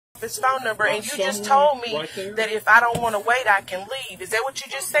his phone number, and you just told me that if I don't want to wait, I can leave. Is that what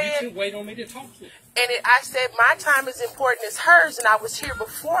you just said? You can wait on me to talk to you. And I said my time is important as hers, and I was here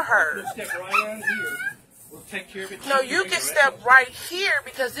before her. Step right around here. We'll take care of it. No, you can step right here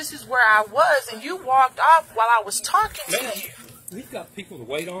because this is where I was, and you walked off while I was talking to you. We've got people to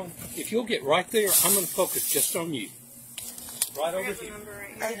wait on. If you'll get right there, I'm going to focus just on you. Right over here.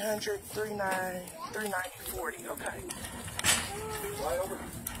 800-3940. Okay. Right over here.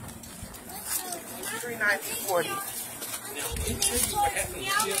 3940.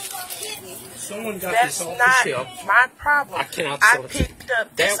 Someone got That's this off not the shelf. my problem. I cannot sell it to you. Picked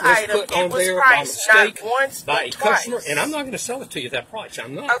up this That was item. put on It was there by priced mistake not once by a but twice. customer, and I'm not going to sell it to you at that price.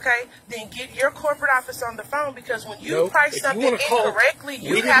 I'm not. Okay, then get your corporate office on the phone because when you No, price if something you want to call, incorrectly, we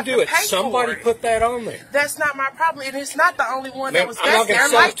you didn't have do to it. pay Somebody for it. put that on there. That's not my problem, and it's not the only one Ma'am, that was I'm not back going to there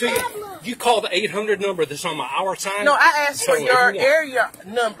sell like it to that. you. You call the 800 number that's on my hour sign. No, I asked for So your if you want- area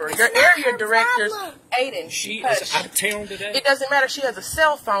number. Your area director's Aiden. She Hush. is out of town today. It doesn't matter. She has a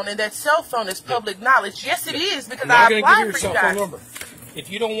cell phone, and that cell phone is public knowledge. Yes, it is because I'm not I going to give you applied your for cell you phone guys. number. If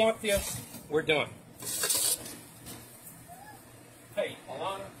you don't want this, we're done. Hey,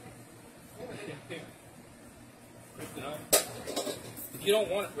 Alana. If you don't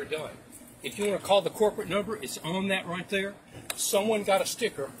want it, we're done. If you want to call the corporate number, it's on that right there. Someone got a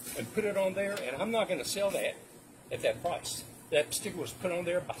sticker and put it on there, and I'm not going to sell that at that price. That sticker was put on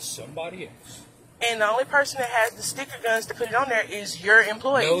there by somebody else. And the only person that has the sticker guns to put it on there is your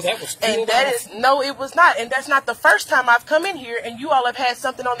employees. No, that was and that is no, it was not. And that's not the first time I've come in here and you all have had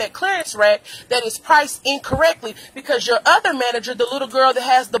something on that clearance rack that is priced incorrectly because your other manager, the little girl that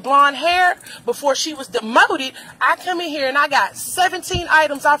has the blonde hair, before she was demoted, I come in here and I got 17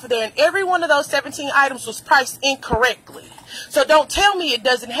 items off of there, and every one of those 17 items was priced incorrectly. So don't tell me it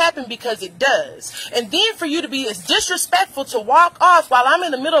doesn't happen because it does. And then for you to be as disrespectful to walk off while I'm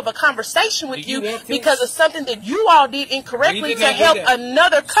in the middle of a conversation with you because of something that you all did incorrectly to help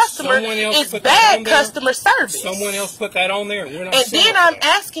another customer is bad customer service. Someone else put that on there. And then I'm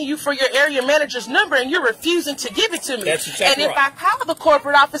asking you for your area manager's number and you're refusing to give it to me. That's exactly and if I call the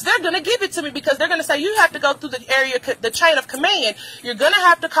corporate office, they're going to give it to me because they're going to say you have to go through the chain of command. You're going to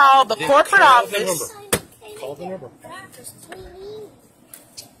have to call the corporate office. Call the number.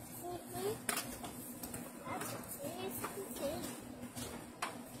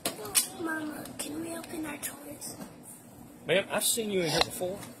 Mama, can we open our toys? Ma'am, I've seen you in here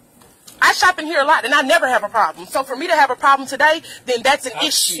before. I shop in here a lot, and I never have a problem. So for me to have a problem today, then that's an issue.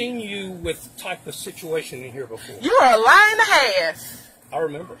 I've seen you with type of situation in here before. You're a liar and a half. I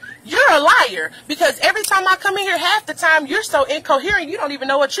remember. You're a liar because every time I come in here, half the time you're so incoherent, you don't even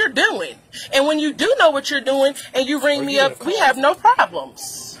know what you're doing. And when you do know what you're doing and you ring me up, we have no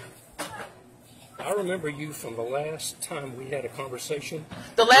problems. I remember you from the last time we had a conversation.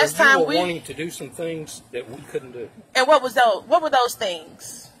 The last time you were wanting to do some things that we couldn't do. And what was those? What were those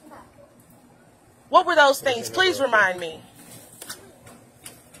things? What were those things? Please remind me.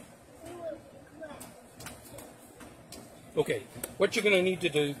 Okay, what you're going to need to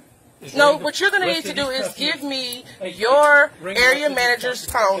do is... No, what you're going to need to do is give me your area manager's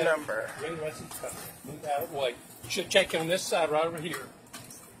phone number. Ring the rest of the customer. Move out of the way. You should check on this side right over here.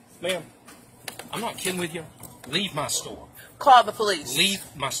 Ma'am, I'm not kidding with you. Leave my store. Call the police. Leave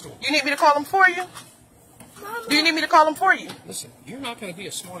my store. You need me to call them for you? Do you need me to call them for you? Listen, you're not going to be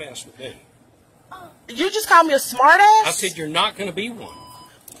a smart ass with me. You just called me a smart ass? I said you're not going to be one.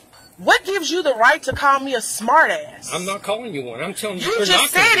 What gives you the right to call me a smart ass? I'm not calling you one. I'm telling you you you're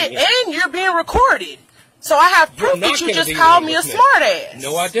just not said gonna be it, and you're being recorded. So I have proof that you just called me a smart ass.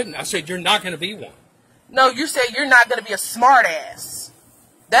 No, I didn't. I said you're not going to be one. No, you said you're not going to be a smart ass.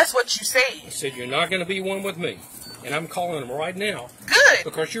 That's what you said. I said you're not going to be one with me. And I'm calling them right now. Good.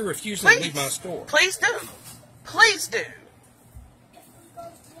 Because you're refusing to leave my store. Please do. Please do.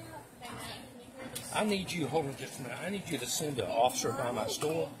 I need you, hold on just a minute. I need you to send an officer by my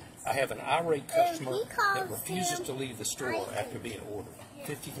store. I have an irate customer that refuses to leave the store after being ordered.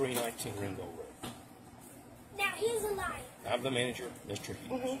 5319 Ringo Road. Now he's a liar. I'm the manager, Mr.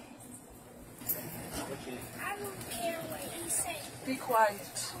 Hughes. I don't care what he says. Be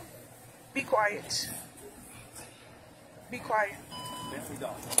quiet. Be quiet. Be quiet.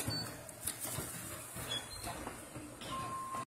 $50.